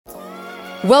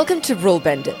Welcome to Rule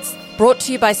Benders, brought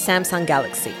to you by Samsung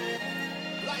Galaxy.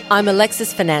 I'm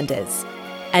Alexis Fernandez,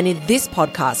 and in this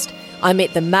podcast, I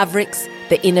meet the mavericks,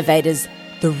 the innovators,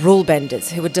 the rule benders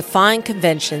who are defying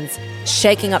conventions,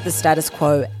 shaking up the status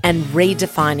quo, and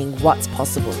redefining what's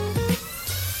possible.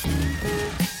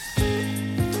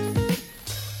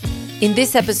 In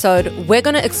this episode, we're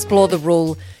going to explore the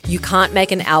rule you can't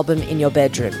make an album in your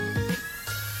bedroom.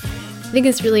 I think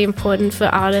it's really important for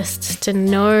artists to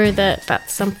know that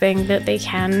that's something that they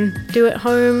can do at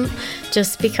home,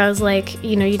 just because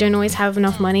you don't always have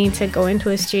enough money to go into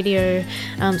a studio.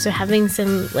 So having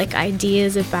some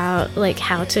ideas about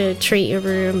how to treat your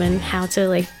room and how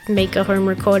to make a home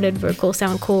recorded vocal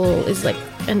sound cool is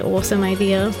an awesome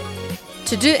idea.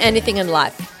 To do anything in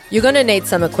life, you're going to need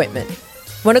some equipment.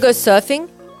 Want to go surfing?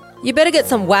 You better get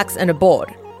some wax and a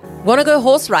board. Want to go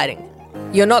horse riding?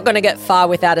 You're not going to get far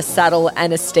without a saddle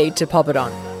and a steed to pop it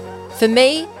on. For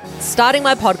me, starting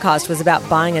my podcast was about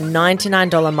buying a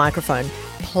 $99 microphone,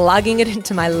 plugging it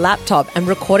into my laptop and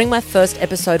recording my first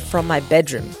episode from my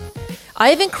bedroom.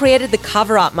 I even created the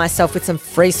cover art myself with some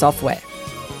free software.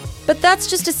 But that's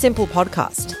just a simple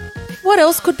podcast. What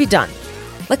else could be done?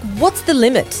 What's the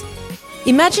limit?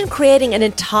 Imagine creating an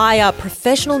entire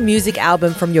professional music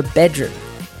album from your bedroom.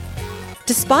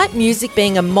 Despite music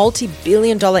being a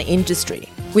multi-billion-dollar industry,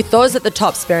 with those at the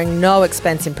top sparing no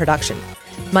expense in production,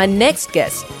 my next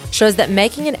guest shows that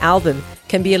making an album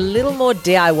can be a little more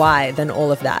DIY than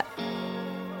all of that.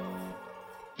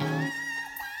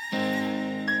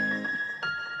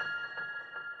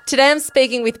 Today I'm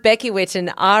speaking with Becky Witt, an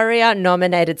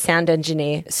ARIA-nominated sound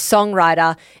engineer,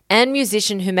 songwriter, and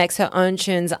musician who makes her own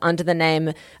tunes under the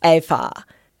name AFAR.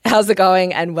 How's it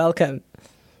going, and welcome?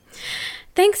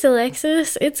 Thanks,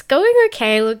 Alexis. It's going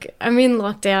okay. Look, I'm in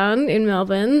lockdown in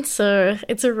Melbourne, so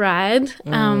it's a ride.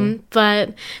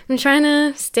 But I'm trying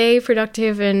to stay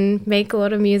productive and make a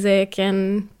lot of music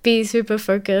and be super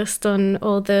focused on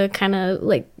all the kind of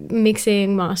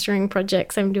mixing, mastering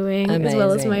projects I'm doing. Amazing. As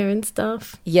well as my own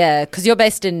stuff. Yeah, because you're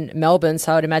based in Melbourne,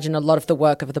 so I would imagine a lot of the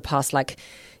work over the past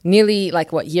nearly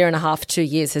year and a half, 2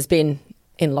 years has been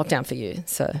in lockdown for you.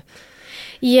 So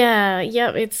yeah,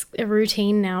 it's a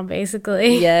routine now,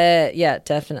 basically. Yeah,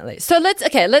 definitely. So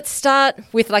let's start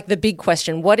with the big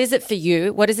question. What is it for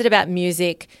you? What is it about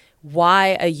music?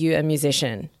 Why are you a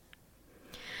musician?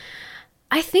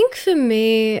 I think for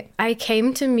me, I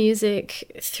came to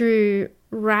music through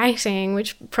writing,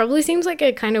 which probably seems like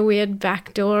a kind of weird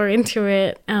backdoor into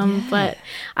it. But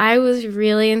I was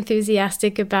really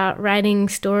enthusiastic about writing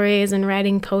stories and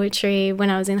writing poetry when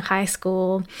I was in high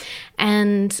school.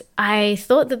 And I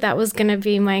thought that was going to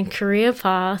be my career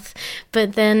path.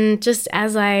 But then just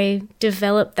as I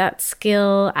developed that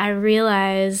skill, I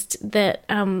realized that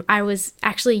I was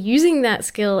actually using that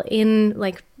skill in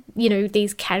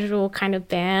these casual kind of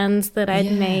bands that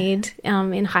I'd made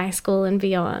in high school and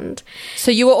beyond.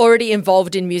 So you were already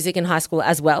involved in music in high school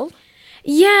as well?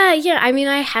 Yeah. I mean,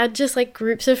 I had just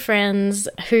groups of friends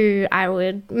who I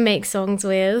would make songs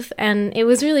with, and it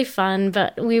was really fun,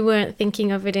 but we weren't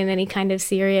thinking of it in any kind of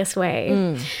serious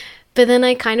way. But then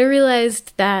I kind of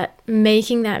realized that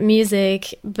making that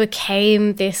music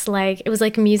became this it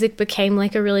was music became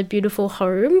a really beautiful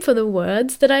home for the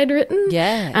words that I'd written.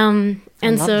 Yeah.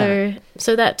 And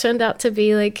so that turned out to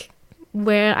be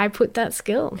where I put that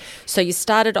skill. So you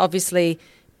started obviously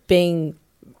being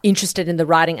interested in the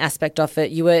writing aspect of it.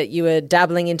 You were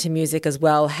dabbling into music as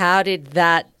well. How did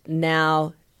that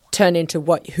now turn into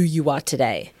who you are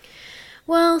today?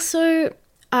 Well, so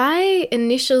I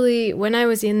initially, when I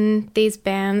was in these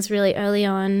bands really early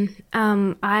on,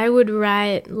 I would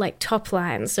write top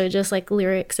lines, so just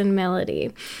lyrics and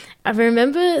melody. I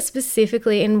remember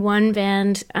specifically in one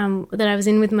band that I was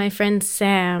in with my friend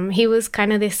Sam. He was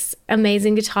kind of this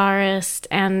amazing guitarist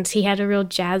and he had a real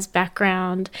jazz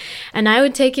background. And I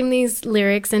would take him these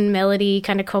lyrics and melody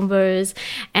kind of combos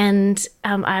and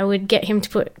I would get him to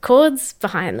put chords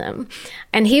behind them.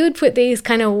 And he would put these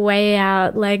kind of way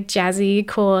out jazzy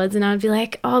chords and I would be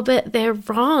like, oh, but they're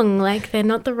wrong. They're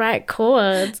not the right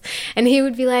chords. And he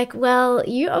would be like, well,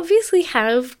 you obviously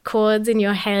have chords in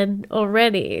your head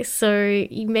already. So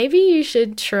maybe you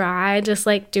should try just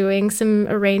doing some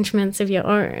arrangements of your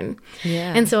own.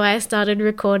 Yeah. And so I started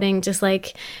recording just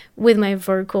with my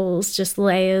vocals, just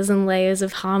layers and layers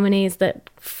of harmonies that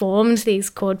formed these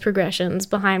chord progressions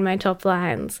behind my top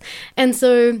lines. And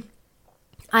so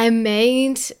I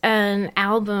made an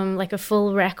album, a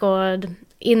full record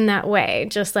in that way,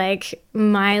 just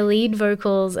my lead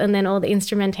vocals and then all the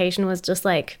instrumentation was just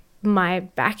my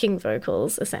backing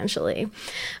vocals essentially.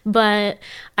 But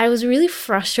I was really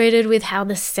frustrated with how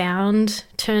the sound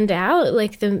turned out,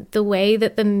 like the way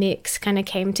that the mix kind of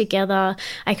came together.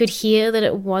 I could hear that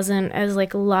it wasn't as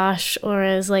like lush or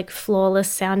as like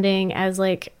flawless sounding as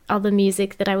like other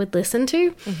music that I would listen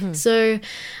to. So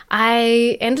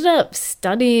I ended up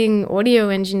studying audio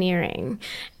engineering,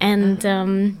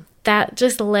 and that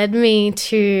just led me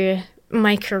to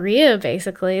my career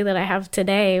basically that I have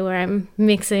today, where I'm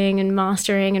mixing and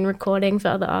mastering and recording for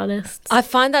other artists. I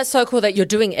find that so cool that you're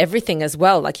doing everything as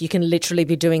well. Like you can literally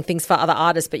be doing things for other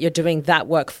artists, but you're doing that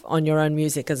work on your own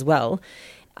music as well.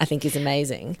 I think is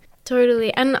amazing.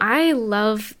 Totally. And I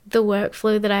love the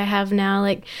workflow that I have now.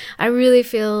 Like, I really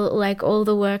feel like all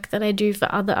the work that I do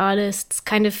for other artists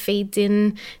kind of feeds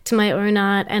in to my own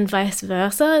art and vice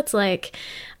versa. It's like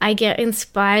I get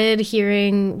inspired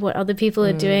hearing what other people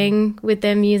are doing with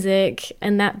their music,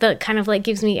 and that kind of like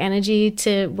gives me energy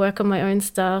to work on my own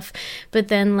stuff. But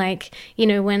then, like, you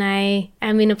know, when I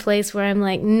am in a place where I'm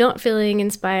like not feeling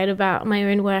inspired about my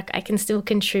own work, I can still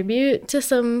contribute to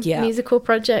some musical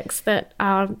projects that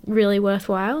are really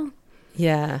worthwhile.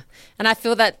 Yeah. And I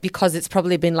feel that because it's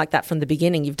probably been like that from the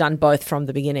beginning, you've done both from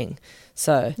the beginning.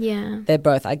 So they're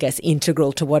both, I guess,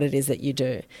 integral to what it is that you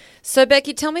do. So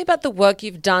Becky, tell me about the work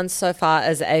you've done so far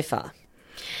as Aoife.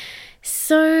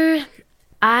 So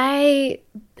I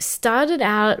started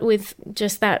out with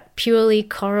just that purely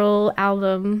choral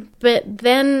album, but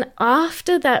then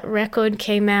after that record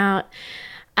came out,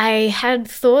 I had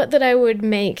thought that I would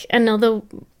make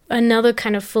another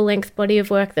kind of full-length body of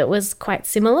work that was quite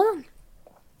similar.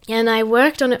 And I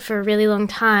worked on it for a really long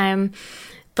time,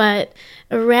 but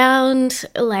around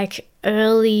like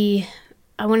early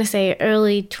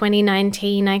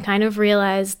 2019, I kind of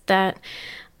realized that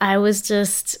I was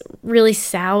just really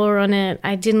sour on it.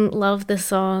 I didn't love the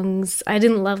songs. I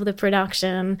didn't love the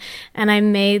production. And I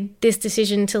made this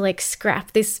decision to like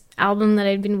scrap this album that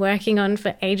I'd been working on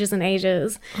for ages and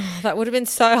ages. Oh, that would have been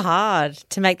so hard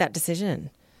to make that decision.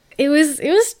 It was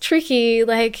tricky.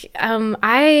 Like,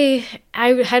 I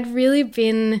had really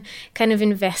been kind of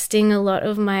investing a lot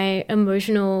of my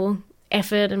emotional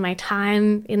effort and my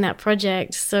time in that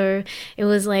project. So it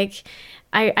was like,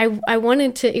 I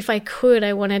wanted to, if I could,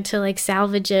 I wanted to like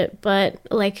salvage it, but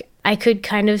like I could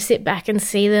kind of sit back and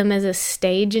see them as a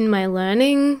stage in my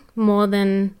learning more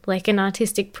than like an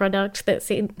artistic product that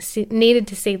needed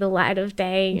to see the light of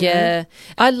day. Yeah.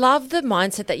 I love the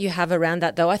mindset that you have around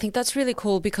that though. I think that's really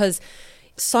cool because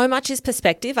so much is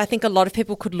perspective. I think a lot of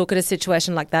people could look at a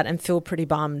situation like that and feel pretty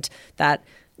bummed that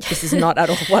this is not at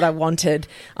all what I wanted.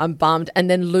 I'm bummed,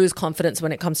 and then lose confidence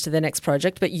when it comes to the next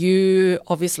project. But you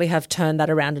obviously have turned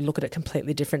that around and look at it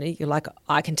completely differently. You're like,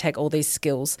 I can take all these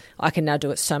skills. I can now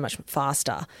do it so much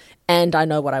faster, and I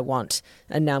know what I want,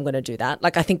 and now I'm going to do that.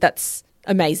 Like, I think that's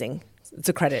amazing. It's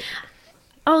a credit.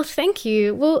 Oh, thank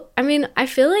you. Well, I mean, I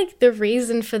feel like the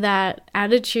reason for that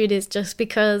attitude is just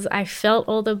because I felt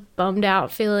all the bummed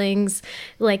out feelings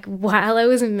like while I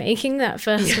was making that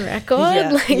first record.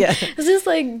 I was just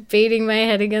like beating my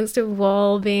head against a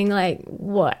wall, being like,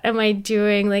 what am I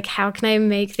doing? Like, how can I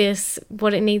make this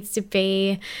what it needs to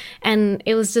be? And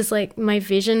it was just like my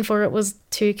vision for it was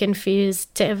too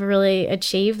confused to ever really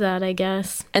achieve that, I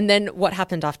guess. And then what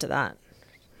happened after that?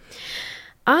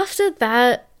 After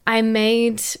that, I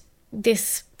made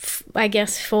this, I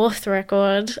guess, fourth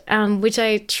record, which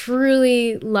I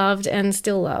truly loved and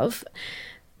still love.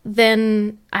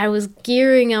 Then I was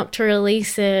gearing up to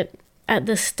release it at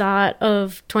the start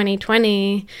of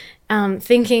 2020,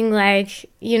 thinking like,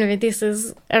 you know, this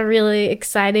is a really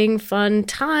exciting, fun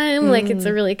time. Like, it's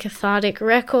a really cathartic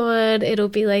record. It'll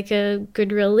be like a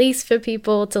good release for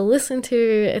people to listen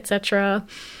to, etc.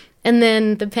 And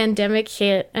then the pandemic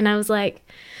hit, and I was like,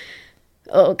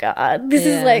 oh God, this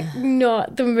is like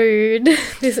not the mood.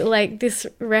 This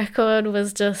record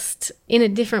was just in a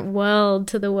different world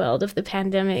to the world of the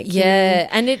pandemic. Yeah,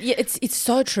 and it's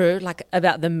so true, like,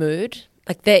 about the mood.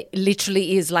 Like, there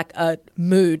literally is like a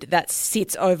mood that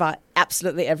sits over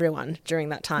absolutely everyone during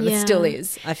that time. It still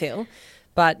is, I feel.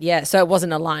 But yeah, so it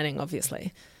wasn't aligning,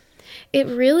 obviously. It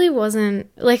really wasn't.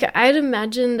 Like, I'd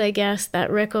imagined, I guess, that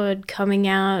record coming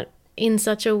out in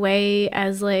such a way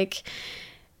as like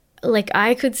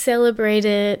I could celebrate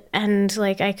it and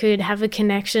like I could have a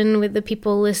connection with the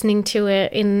people listening to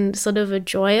it in sort of a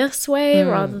joyous way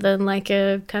rather than like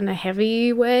a kind of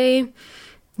heavy way.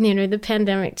 You know, the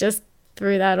pandemic just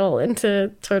threw that all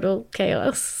into total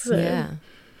chaos. So. Yeah.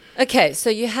 Okay, so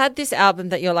you had this album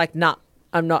that you're like, nah,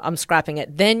 I'm scrapping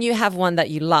it. Then you have one that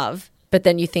you love, but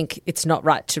then you think it's not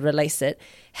right to release it.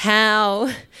 How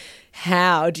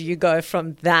do you go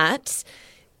from that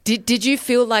Did you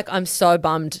feel like I'm so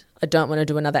bummed I don't want to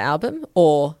do another album,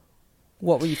 or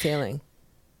what were you feeling?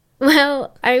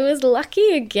 Well, I was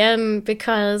lucky again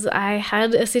because I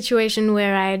had a situation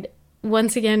where I'd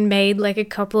once again made like a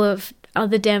couple of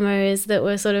other demos that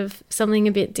were sort of something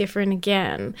a bit different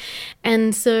again.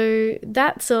 And so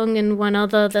that song and one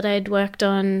other that I'd worked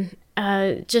on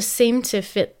just seemed to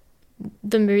fit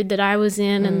the mood that I was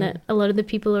in and that a lot of the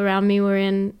people around me were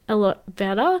in a lot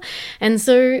better. And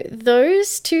so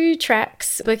those two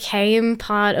tracks became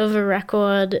part of a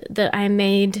record that I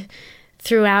made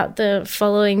throughout the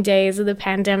following days of the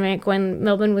pandemic when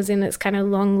Melbourne was in its kind of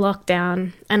long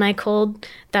lockdown. And I called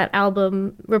that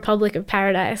album Republic of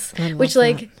Paradise, which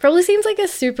like probably seems like a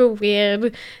super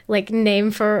weird like name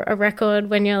for a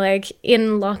record when you're like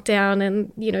in lockdown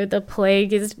and, you know, the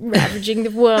plague is ravaging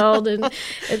the world and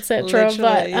etc.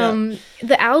 But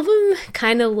the album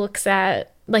kind of looks at,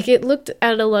 like, it looked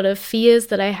at a lot of fears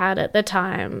that I had at the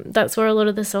time. That's where a lot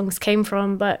of the songs came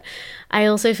from. But I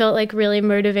also felt like really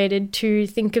motivated to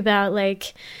think about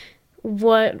like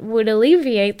what would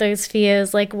alleviate those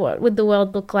fears. Like, what would the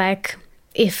world look like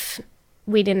if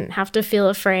we didn't have to feel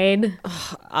afraid?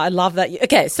 Oh, I love that.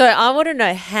 Okay, so I want to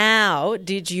know, how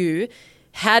did you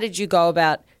go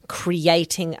about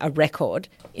creating a record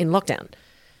in lockdown?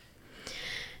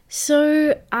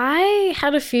 So I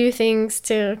had a few things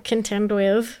to contend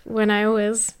with when I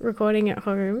was recording at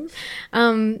home.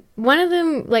 One of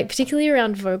them, like particularly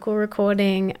around vocal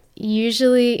recording,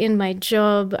 usually in my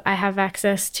job, I have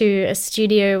access to a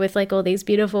studio with like all these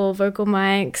beautiful vocal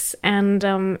mics. And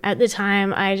at the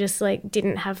time, I just like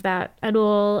didn't have that at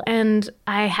all. And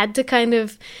I had to kind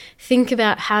of think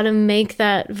about how to make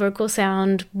that vocal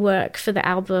sound work for the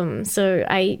album. So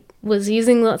I was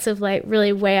using lots of like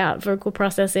really way out vocal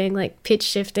processing, like pitch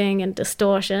shifting and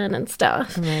distortion and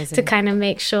stuff. Amazing. To kind of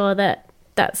make sure that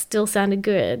that still sounded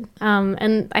good.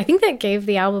 And I think that gave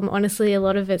the album, honestly, a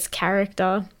lot of its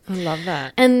character. I love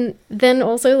that. And then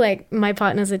also, like, my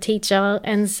partner's a teacher,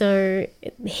 and so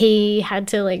he had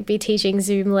to, like, be teaching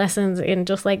Zoom lessons in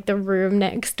just, like, the room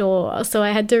next door. So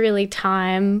I had to really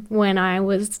time when I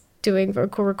was doing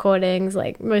vocal recordings.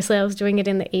 Like, mostly I was doing it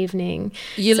in the evening.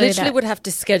 You literally would have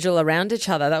to schedule around each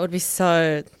other. That would be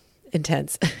so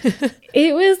intense.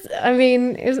 It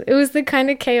was the kind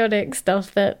of chaotic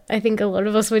stuff that I think a lot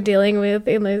of us were dealing with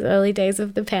in those early days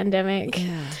of the pandemic.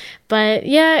 Yeah. But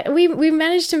yeah, we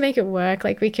managed to make it work.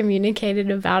 Like, we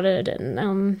communicated about it,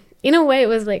 and in a way it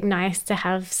was like nice to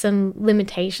have some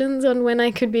limitations on when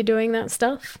I could be doing that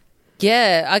stuff.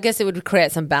 Yeah, I guess it would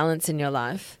create some balance in your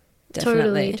life.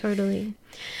 Definitely. Totally.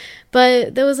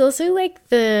 But there was also like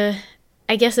the,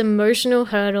 I guess, emotional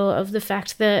hurdle of the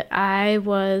fact that I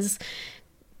was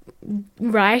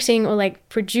writing, or like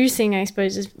producing, I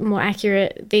suppose is more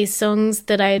accurate, these songs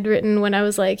that I had written when I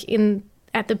was like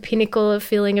at the pinnacle of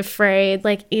feeling afraid.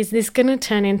 Like, is this gonna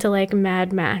turn into like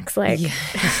Mad Max? Like, yeah.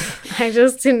 I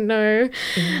just didn't know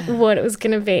what it was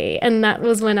gonna be. And that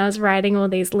was when I was writing all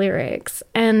these lyrics,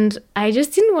 and I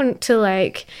just didn't want to,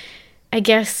 like, I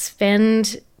guess,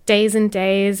 spend days and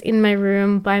days in my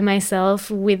room by myself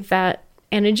with that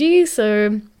energy.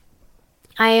 So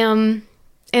I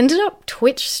ended up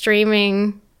Twitch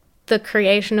streaming the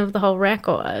creation of the whole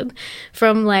record,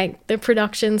 from like the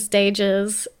production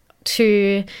stages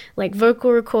to like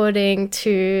vocal recording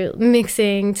to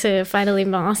mixing to finally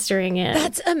mastering it.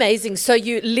 That's amazing. So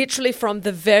you literally, from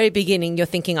the very beginning, you're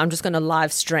thinking, I'm just going to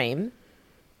live stream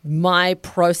my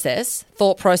process,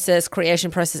 thought process,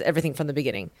 creation process, everything from the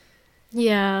beginning.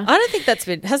 Yeah. I don't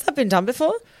think has that been done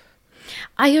before?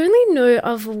 I only know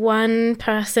of one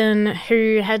person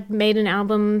who had made an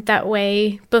album that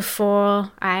way before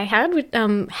I had, with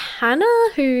Hannah,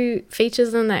 who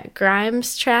features on that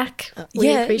Grimes track,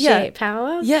 We Appreciate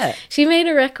Power. Yeah. She made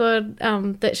a record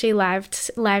that she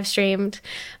live streamed,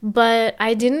 but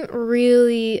I didn't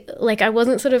really, like, I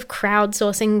wasn't sort of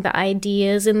crowdsourcing the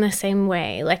ideas in the same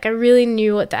way. Like, I really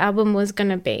knew what the album was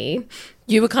going to be.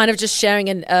 You were kind of just sharing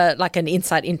an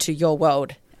insight into your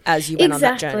world as you went on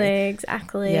that journey.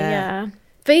 Exactly, yeah.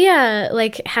 But yeah,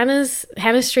 like Hannah's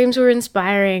streams were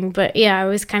inspiring, but yeah, I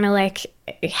was kind of like,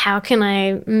 how can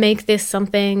I make this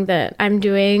something that I'm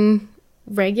doing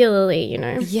regularly, you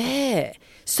know? Yeah.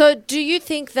 So do you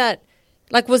think that,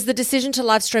 like, was the decision to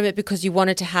live stream it because you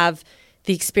wanted to have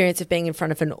the experience of being in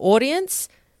front of an audience,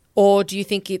 or do you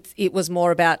think it was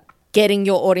more about getting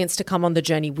your audience to come on the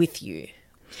journey with you?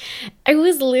 I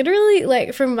was literally,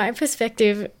 like, from my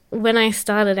perspective, when I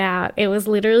started out, it was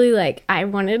literally like I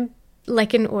wanted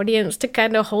like an audience to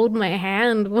kind of hold my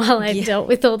hand while I dealt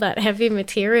with all that heavy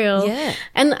material. Yeah.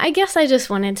 And I guess I just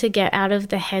wanted to get out of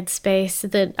the headspace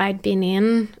that I'd been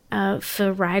in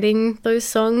for writing those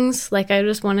songs. Like, I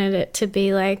just wanted it to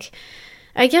be like,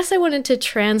 I guess I wanted to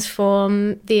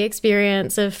transform the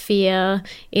experience of fear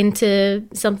into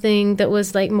something that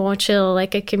was like more chill,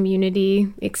 like a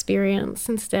community experience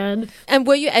instead. And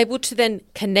were you able to then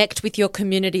connect with your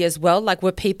community as well? Like,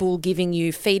 were people giving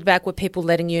you feedback? Were people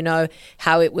letting you know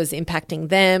how it was impacting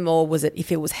them, or was it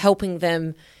if it was helping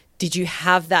them? Did you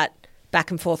have that back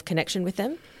and forth connection with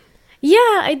them? Yeah,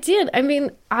 I did. I mean,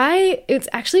 it's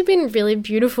actually been really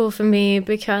beautiful for me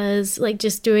because, like,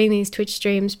 just doing these Twitch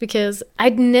streams, because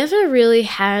I'd never really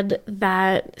had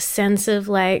that sense of,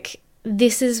 like,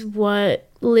 this is what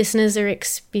listeners are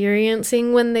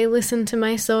experiencing when they listen to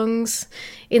my songs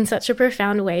in such a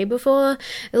profound way before.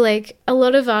 Like, a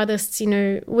lot of artists, you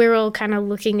know, we're all kind of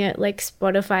looking at, like,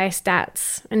 Spotify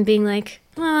stats and being like,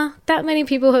 that many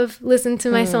people have listened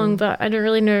to my song, but I don't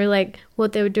really know, like,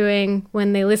 what they were doing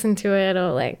when they listened to it,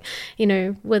 or, like, you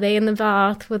know, were they in the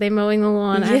bath? Were they mowing the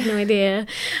lawn? I have no idea.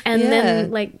 And then,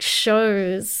 like,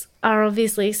 shows are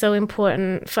obviously so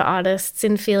important for artists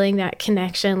in feeling that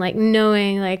connection, like,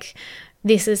 knowing, like,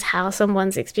 this is how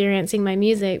someone's experiencing my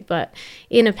music. But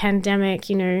in a pandemic,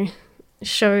 you know,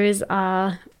 shows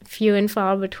are few and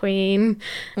far between.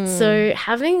 So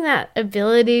having that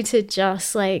ability to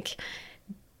just, like,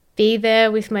 be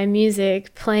there with my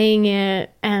music, playing it,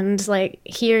 and, like,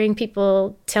 hearing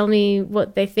people tell me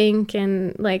what they think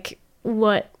and, like,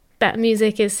 what that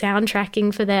music is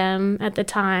soundtracking for them at the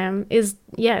time is,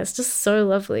 it's just so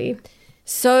lovely.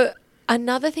 So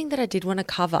another thing that I did want to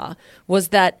cover was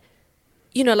that,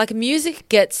 you know, like, music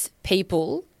gets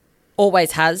people,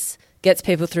 always gets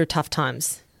people through tough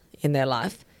times in their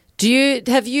life.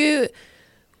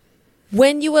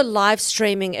 When you were live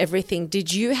streaming everything,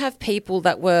 did you have people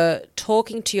that were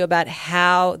talking to you about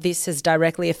how this has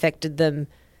directly affected them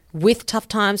with tough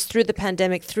times through the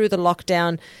pandemic, through the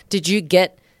lockdown? Did you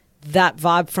get that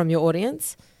vibe from your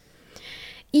audience?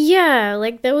 Yeah,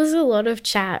 like, there was a lot of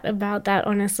chat about that,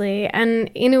 honestly. And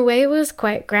in a way it was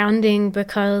quite grounding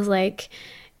because, like,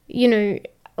 you know,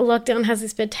 lockdown has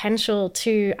this potential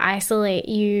to isolate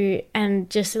you and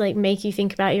just, like, make you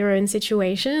think about your own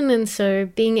situation. And so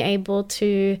being able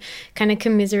to kind of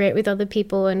commiserate with other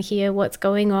people and hear what's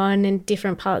going on in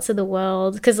different parts of the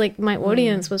world, because, like, my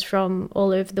audience was from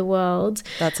all over the world.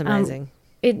 That's amazing.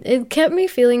 It kept me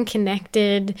feeling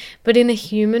connected, but in a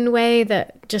human way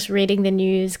that just reading the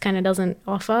news kind of doesn't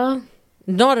offer.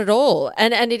 Not at all.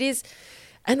 And it is,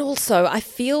 and also I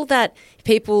feel that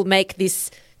people make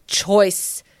this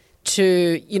choice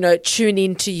to, you know, tune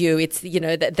into you. It's, you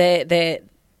know, that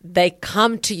they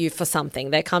come to you for something.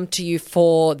 They come to you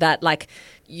for that, like,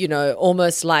 you know,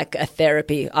 almost like a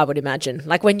therapy, I would imagine.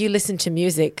 Like, when you listen to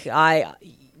music,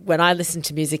 when I listen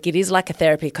to music, it is like a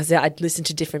therapy, because I listen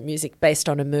to different music based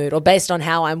on a mood or based on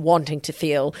how I'm wanting to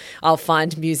feel. I'll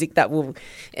find music that will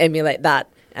emulate that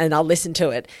and I'll listen to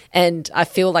it. And I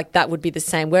feel like that would be the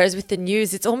same. Whereas with the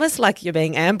news, it's almost like you're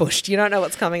being ambushed. You don't know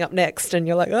what's coming up next and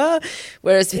you're like, oh.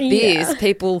 Whereas with these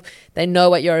people, they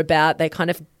know what you're about.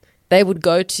 They would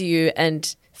go to you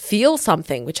and feel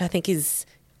something, which I think is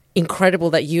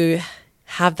incredible that you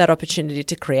have that opportunity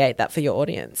to create that for your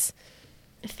audience.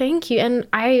 Thank you. And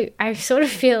I sort of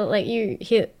feel like you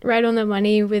hit right on the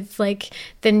money with, like,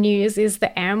 the news is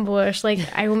the ambush. Like,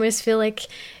 I almost feel like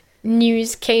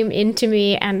news came into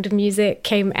me and music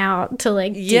came out to,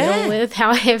 like, deal with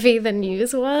how heavy the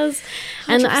news was.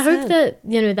 100%. And I hope that,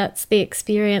 you know, that's the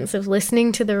experience of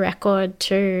listening to the record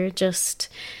too, just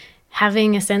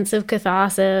having a sense of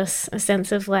catharsis, a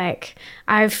sense of, like,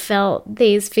 I've felt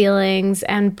these feelings,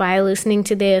 and by listening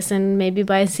to this and maybe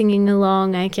by singing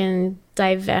along, I can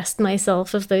divest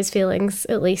myself of those feelings,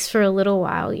 at least for a little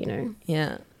while, you know.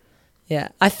 Yeah.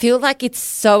 I feel like it's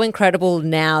so incredible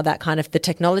now, that kind of the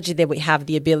technology that we have,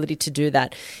 the ability to do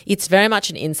that. It's very much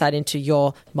an insight into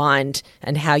your mind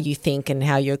and how you think and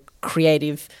how your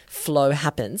creative flow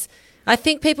happens. I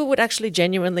think people would actually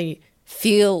genuinely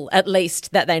feel, at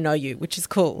least, that they know you, which is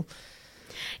cool.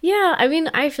 Yeah, I mean,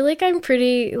 I feel like I'm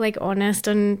pretty, like, honest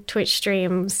on Twitch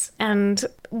streams. And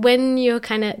when you're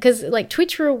kind of, because, like,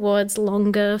 Twitch rewards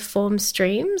longer form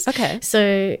streams. Okay.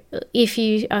 So if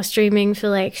you are streaming for,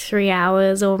 like, 3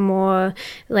 hours or more,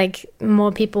 like,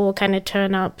 more people will kind of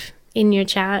turn up in your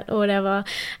chat or whatever.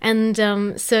 And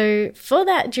so for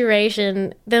that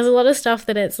duration, there's a lot of stuff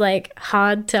that it's, like,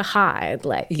 hard to hide.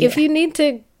 Like, if you need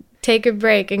to take a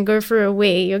break and go for a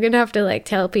wee, you're gonna have to, like,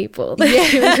 tell people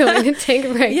that you're going to take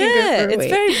a break and go for a wee.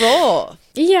 It's very raw.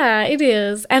 Yeah, it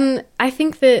is. And I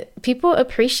think that people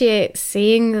appreciate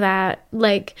seeing that,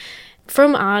 like,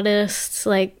 from artists,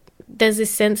 like, there's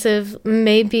this sense of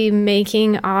maybe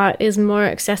making art is more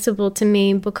accessible to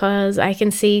me because I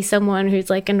can see someone who's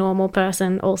like a normal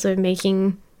person also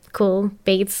making cool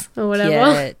beats or whatever.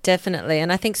 Yeah, definitely. And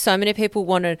I think so many people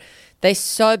they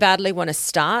so badly want to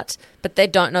start, but they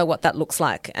don't know what that looks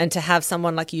like. And to have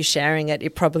someone like you sharing it,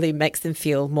 it probably makes them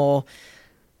feel more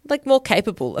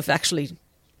capable of actually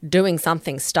doing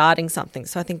something, starting something.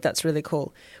 So I think that's really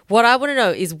cool. What I want to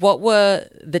know is, what were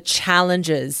the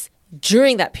challenges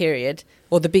during that period,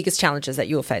 or the biggest challenges that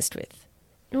you were faced with?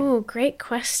 Oh, great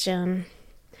question.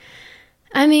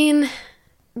 I mean,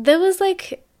 there was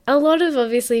like a lot of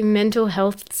obviously mental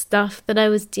health stuff that I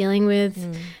was dealing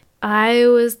with. I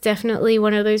was definitely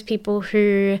one of those people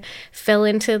who fell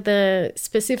into the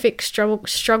specific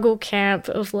struggle camp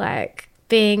of like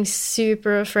being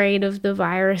super afraid of the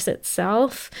virus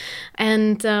itself.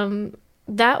 And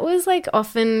that was like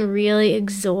often really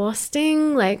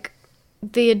exhausting. Like,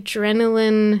 the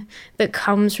adrenaline that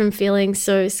comes from feeling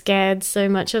so scared so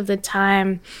much of the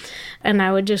time, and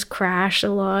I would just crash a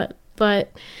lot.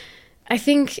 But I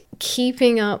think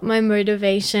keeping up my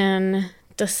motivation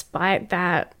despite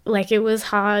that, like, it was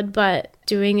hard, but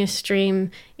doing a stream,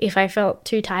 if I felt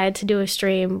too tired to do a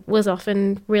stream, was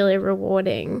often really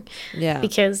rewarding. Yeah.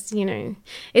 Because,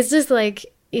 it's just like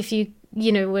if you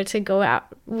were to go out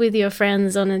with your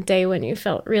friends on a day when you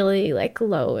felt really like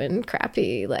low and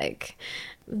crappy, like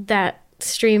that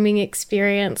streaming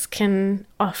experience can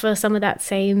offer some of that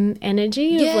same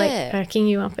energy of like perking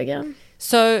you up again.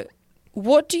 So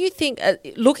what do you think,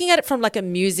 looking at it from like a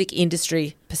music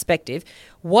industry perspective,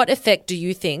 what effect do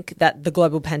you think that the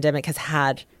global pandemic has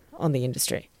had on the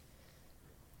industry?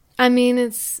 I mean,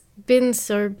 it's been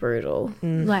so brutal.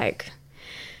 Like,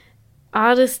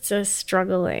 artists are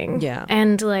struggling. Yeah.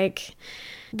 And like,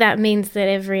 that means that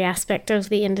every aspect of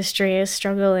the industry is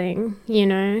struggling,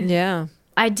 Yeah.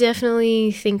 I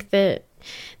definitely think that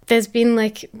there's been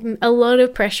like a lot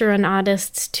of pressure on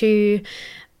artists to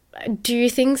do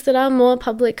things that are more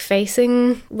public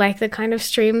facing, like the kind of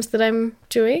streams that I'm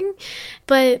doing.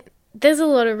 But there's a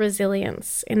lot of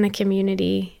resilience in the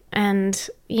community. And,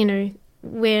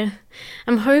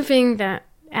 I'm hoping that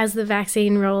as the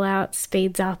vaccine rollout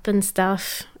speeds up and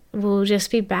stuff, we'll just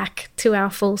be back to our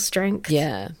full strength.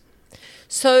 Yeah.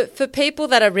 So for people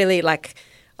that are really like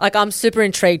I'm super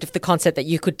intrigued with the concept that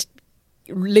you could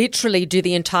literally do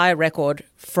the entire record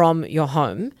from your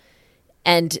home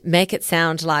and make it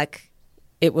sound like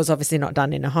it was obviously not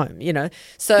done in a home,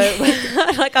 So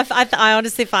like I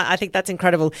honestly I think that's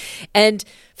incredible. And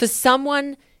for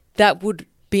someone that would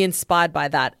be inspired by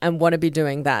that and want to be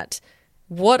doing that,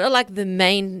 what are like the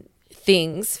main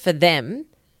things for them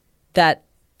that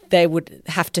they would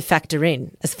have to factor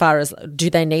in, as far as, do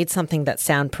they need something that's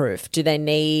soundproof? Do they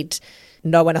need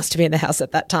no one else to be in the house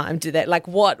at that time? Do they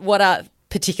what are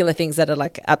particular things that are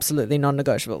like absolutely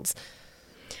non-negotiables?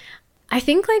 I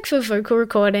think like for vocal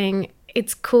recording,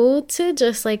 it's cool to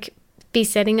just like be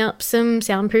setting up some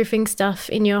soundproofing stuff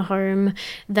in your home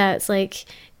that's like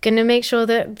going to make sure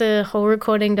that the whole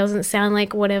recording doesn't sound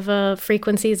like whatever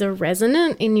frequencies are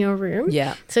resonant in your room.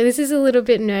 Yeah. So this is a little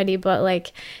bit nerdy, but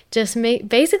like just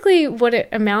basically what it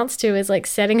amounts to is like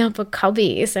setting up a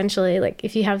cubby, essentially. Like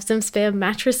if you have some spare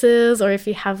mattresses, or if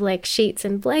you have like sheets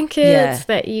and blankets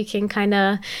that you can kind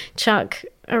of chuck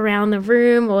around the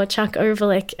room, or chuck over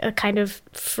like a kind of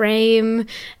frame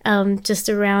just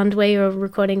around where you're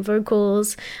recording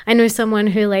vocals. I know someone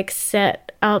who like set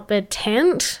up a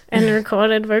tent and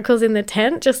recorded vocals in the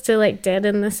tent just to like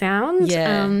deaden the sound.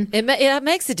 Yeah. It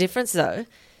makes a difference though.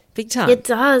 Big time. It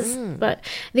does. But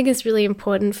I think it's really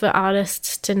important for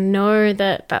artists to know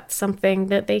that that's something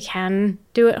that they can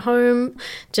do at home,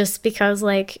 just because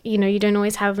like, you don't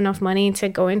always have enough money to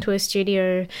go into a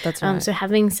studio. That's right. So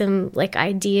having some like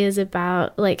ideas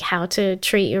about like how to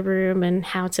treat your room and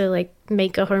how to like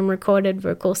make a home recorded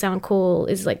vocal sound cool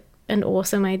is like an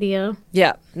awesome idea.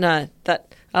 Yeah. No,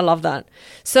 I love that.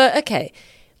 So, okay,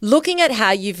 looking at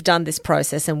how you've done this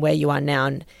process and where you are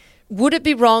now, would it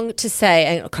be wrong to say,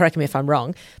 and correct me if I'm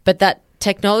wrong, but that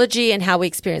technology and how we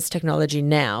experience technology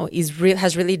now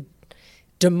has really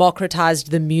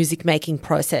democratized the music making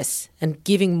process and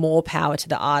giving more power to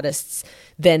the artists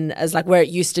than as like where it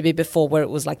used to be before, where it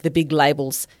was like the big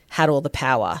labels had all the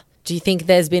power? Do you think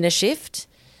there's been a shift?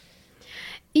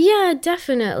 Yeah,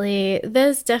 definitely.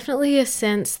 There's definitely a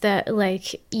sense that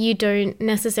like you don't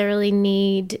necessarily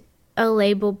need a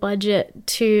label budget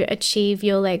to achieve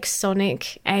your like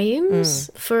sonic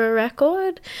aims for a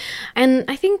record. And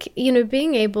I think, you know,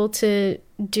 being able to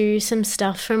do some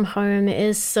stuff from home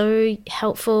is so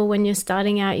helpful when you're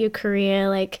starting out your career.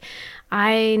 Like,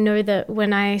 I know that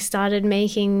when I started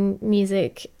making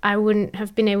music, I wouldn't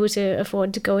have been able to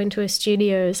afford to go into a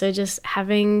studio. So just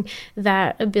having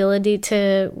that ability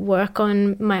to work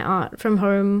on my art from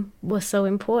home was so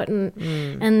important.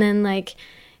 And then like,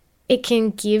 it can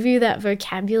give you that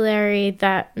vocabulary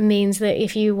that means that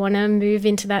if you want to move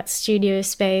into that studio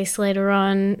space later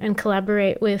on and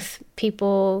collaborate with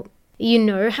people, you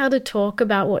know how to talk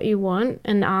about what you want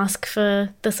and ask for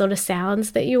the sort of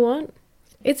sounds that you want.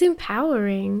 It's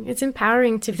empowering. It's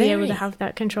empowering to be able to have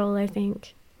that control, I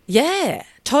think. Yeah,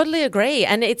 totally agree.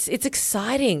 And it's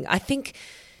exciting. I think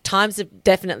times are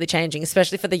definitely changing,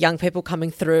 especially for the young people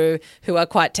coming through who are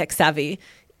quite tech savvy.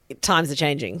 Times are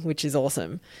changing, which is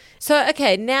awesome. So,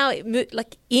 okay, now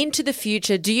like into the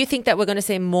future, do you think that we're going to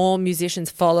see more musicians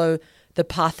follow the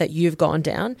path that you've gone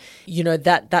down? You know,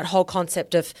 that whole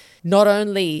concept of not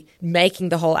only making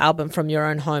the whole album from your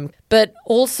own home, but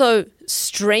also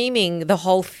streaming the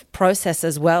whole process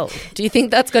as well. Do you think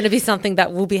that's going to be something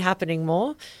that will be happening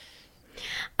more?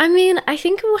 I mean, I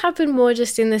think it will happen more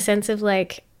just in the sense of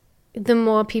like, the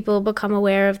more people become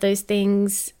aware of those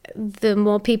things, the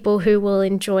more people who will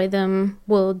enjoy them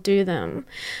will do them.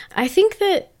 I think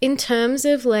that in terms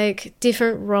of like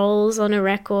different roles on a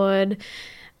record,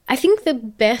 I think the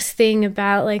best thing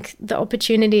about like the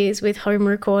opportunities with home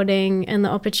recording and the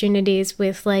opportunities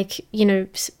with like, you know,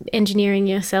 engineering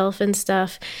yourself and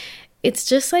stuff, it's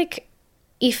just like,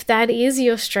 if that is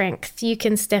your strength, you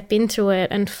can step into it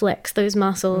and flex those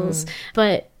muscles.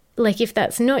 But like, if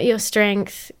that's not your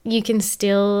strength, you can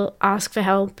still ask for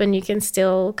help and you can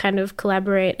still kind of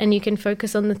collaborate and you can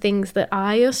focus on the things that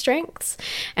are your strengths.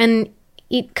 And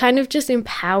it kind of just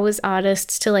empowers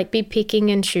artists to like be picking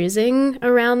and choosing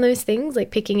around those things, like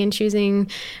picking and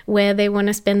choosing where they want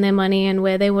to spend their money and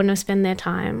where they want to spend their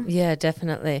time. Yeah,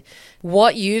 definitely.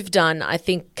 What you've done, I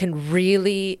think, can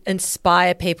really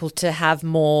inspire people to have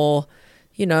more,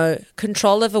 you know,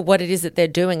 control over what it is that they're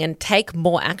doing and take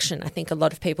more action. I think a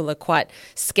lot of people are quite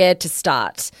scared to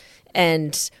start.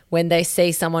 And when they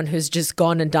see someone who's just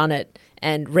gone and done it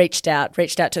and reached out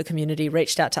to a community,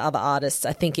 reached out to other artists,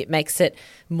 I think it makes it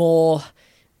more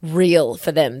real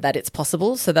for them that it's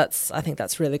possible. So I think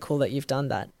that's really cool that you've done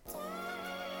that.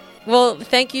 Well,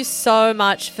 thank you so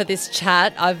much for this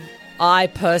chat. I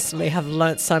personally have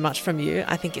learnt so much from you.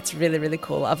 I think it's really, really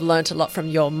cool. I've learnt a lot from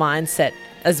your mindset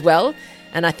as well.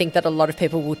 And I think that a lot of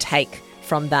people will take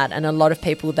from that, and a lot of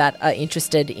people that are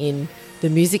interested in the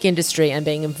music industry and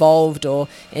being involved, or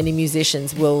any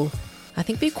musicians, will, I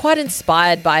think, be quite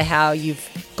inspired by how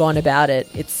you've gone about it.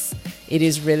 It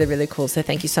is really, really cool. So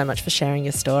thank you so much for sharing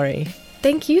your story.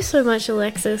 Thank you so much,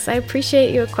 Alexis. I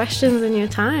appreciate your questions and your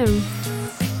time.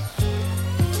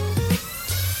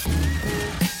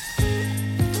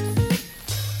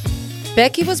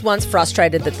 Becky was once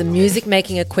frustrated that the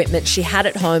music-making equipment she had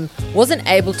at home wasn't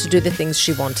able to do the things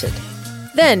she wanted.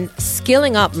 Then,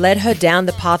 skilling up led her down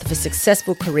the path of a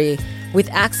successful career with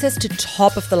access to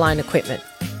top-of-the-line equipment.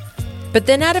 But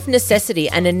then, out of necessity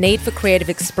and a need for creative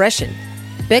expression,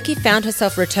 Becky found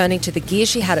herself returning to the gear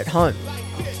she had at home.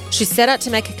 She set out to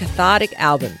make a cathartic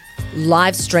album,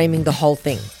 live streaming the whole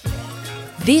thing.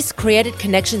 This created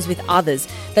connections with others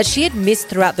that she had missed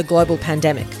throughout the global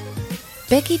pandemic.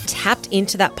 Becky tapped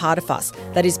into that part of us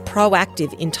that is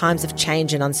proactive in times of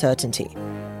change and uncertainty.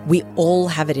 We all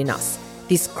have it in us,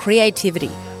 this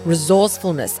creativity,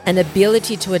 resourcefulness, and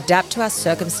ability to adapt to our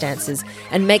circumstances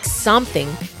and make something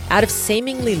out of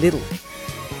seemingly little.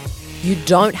 You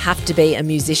don't have to be a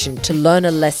musician to learn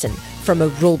a lesson from a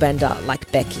rule bender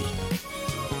like Becky.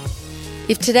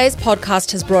 If today's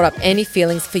podcast has brought up any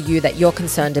feelings for you that you're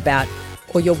concerned about,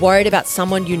 or you're worried about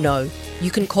someone you know,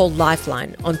 you can call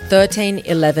Lifeline on 13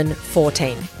 11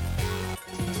 14.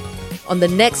 On the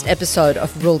next episode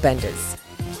of Rule Benders.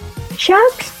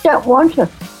 Sharks don't want to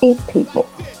eat people.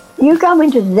 You go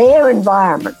into their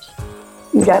environment.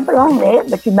 You don't belong there,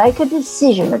 but you make a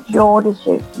decision. It's your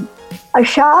decision. A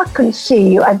shark can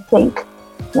see you and think,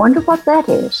 wonder what that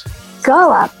is.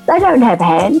 Go up. They don't have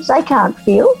hands. They can't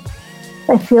feel.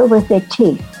 They feel with their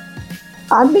teeth.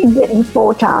 I've been bitten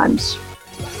 4 times.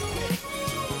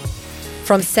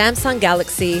 From Samsung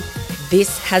Galaxy,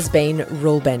 this has been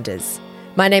Rule Benders.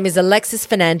 My name is Alexis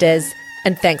Fernandez,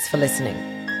 and thanks for listening.